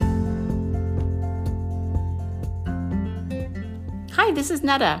Hi, this is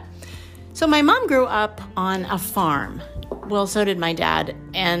Netta. So my mom grew up on a farm. Well, so did my dad,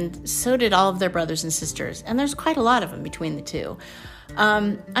 and so did all of their brothers and sisters. And there's quite a lot of them between the two.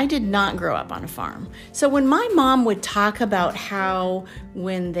 I did not grow up on a farm. So when my mom would talk about how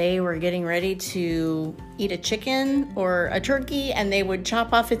when they were getting ready to eat a chicken or a turkey and they would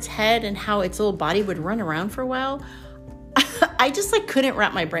chop off its head and how its little body would run around for a while, I just couldn't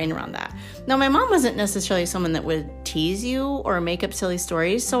wrap my brain around that. Now, my mom wasn't necessarily someone that would tease you or make up silly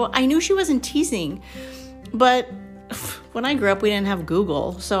stories, so I knew she wasn't teasing. But when I grew up, we didn't have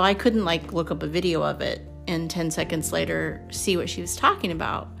Google, so I couldn't look up a video of it and 10 seconds later see what she was talking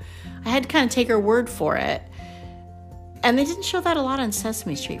about. I had to kind of take her word for it. And they didn't show that a lot on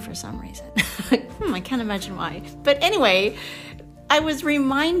Sesame Street for some reason. I can't imagine why. But anyway, I was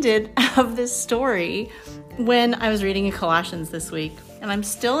reminded of this story when I was reading in Colossians this week, and I'm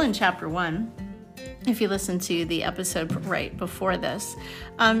still in chapter 1, if you listen to the episode right before this.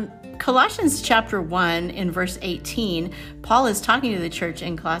 Colossians chapter 1 in verse 18, Paul is talking to the church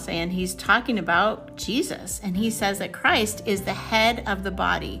in Colossae, and he's talking about Jesus, and he says that Christ is the head of the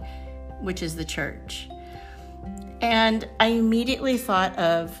body, which is the church. And I immediately thought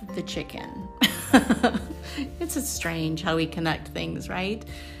of the chicken. It's strange how we connect things, right?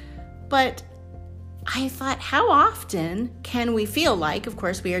 But I thought, how often can we feel like, of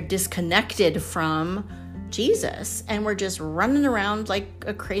course, we are disconnected from Jesus and we're just running around like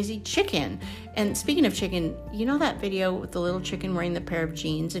a crazy chicken? And speaking of chicken, you know that video with the little chicken wearing the pair of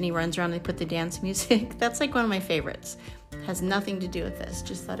jeans and he runs around and they put the dance music? That's one of my favorites. It has nothing to do with this.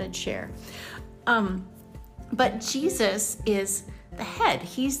 Just thought I'd share. But Jesus is the head.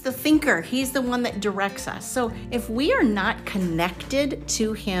 He's the thinker. He's the one that directs us. So if we are not connected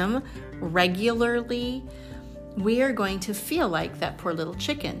to him regularly, we are going to feel like that poor little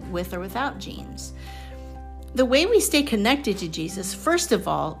chicken with or without jeans. The way we stay connected to Jesus, first of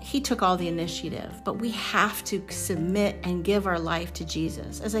all, he took all the initiative, but we have to submit and give our life to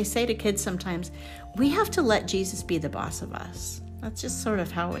Jesus. As I say to kids sometimes, we have to let Jesus be the boss of us. That's just sort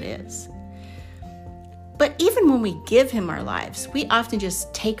of how it is. But even when we give him our lives, we often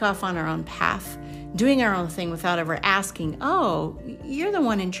just take off on our own path, doing our own thing without ever asking, oh, you're the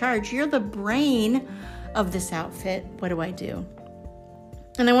one in charge. You're the brain of this outfit. What do I do?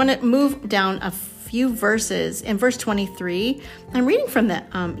 And I want to move down a few verses. In verse 23, I'm reading from the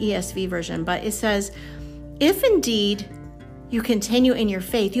ESV version, but it says, if indeed you continue in your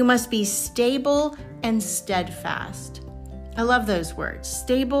faith, you must be stable and steadfast. I love those words,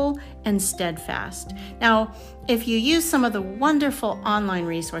 stable and steadfast. Now, if you use some of the wonderful online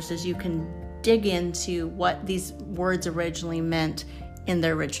resources, you can dig into what these words originally meant in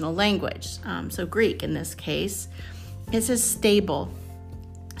their original language. So Greek in this case, it says stable.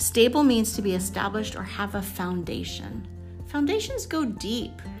 Stable means to be established or have a foundation. Foundations go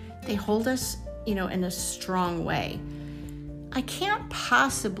deep. They hold us, in a strong way. I can't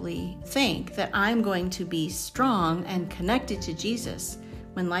possibly think that I'm going to be strong and connected to Jesus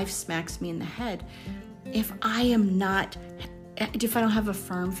when life smacks me in the head if I don't have a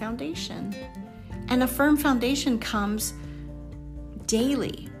firm foundation. And a firm foundation comes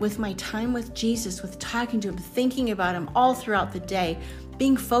daily with my time with Jesus, with talking to him, thinking about him all throughout the day,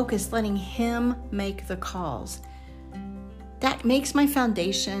 being focused, letting him make the calls. That makes my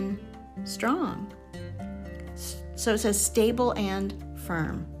foundation strong. So it says stable and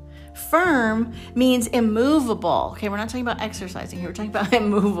firm. Firm means immovable. Okay, we're not talking about exercising here. We're talking about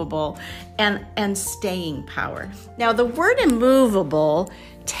immovable and staying power. Now, the word immovable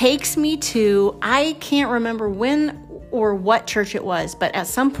takes me to, I can't remember when or what church it was, but at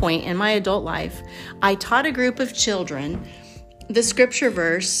some point in my adult life, I taught a group of children the scripture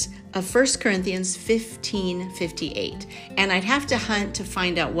verse of 1 Corinthians 15:58. And I'd have to hunt to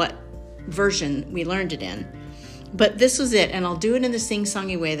find out what version we learned it in. But this was it, and I'll do it in the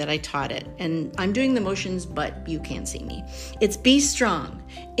sing-songy way that I taught it. And I'm doing the motions, but you can't see me. It's be strong,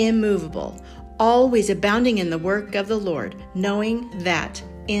 immovable, always abounding in the work of the Lord, knowing that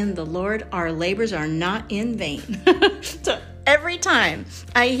in the Lord our labors are not in vain. So every time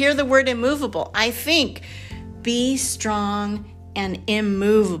I hear the word immovable, I think be strong and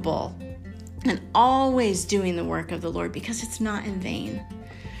immovable, and always doing the work of the Lord, because it's not in vain.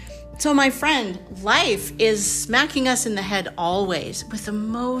 So my friend, life is smacking us in the head always with the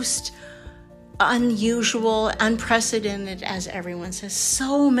most unusual, unprecedented, as everyone says.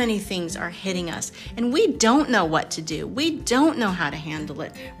 So many things are hitting us and we don't know what to do. We don't know how to handle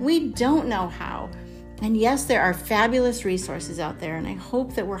it. We don't know how. And yes, there are fabulous resources out there, and I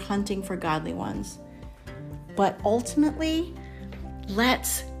hope that we're hunting for godly ones. But ultimately,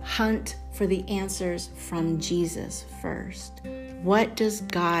 let's hunt for the answers from Jesus first. What does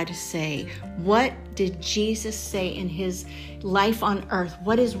God say? What did Jesus say in his life on earth?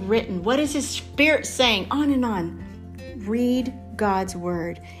 What is written? What is his Spirit saying? On and on. Read God's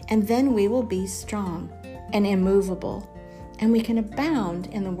word, and then we will be strong and immovable, and we can abound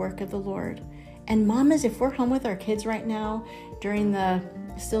in the work of the Lord. And mamas, if we're home with our kids right now during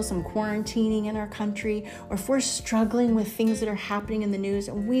still some quarantining in our country, or if we're struggling with things that are happening in the news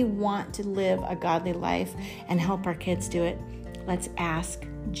and we want to live a godly life and help our kids do it, let's ask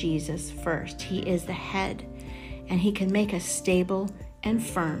Jesus first. He is the head, and he can make us stable and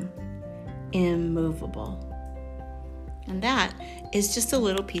firm, immovable. And that is just a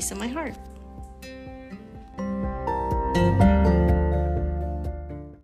little piece of my heart.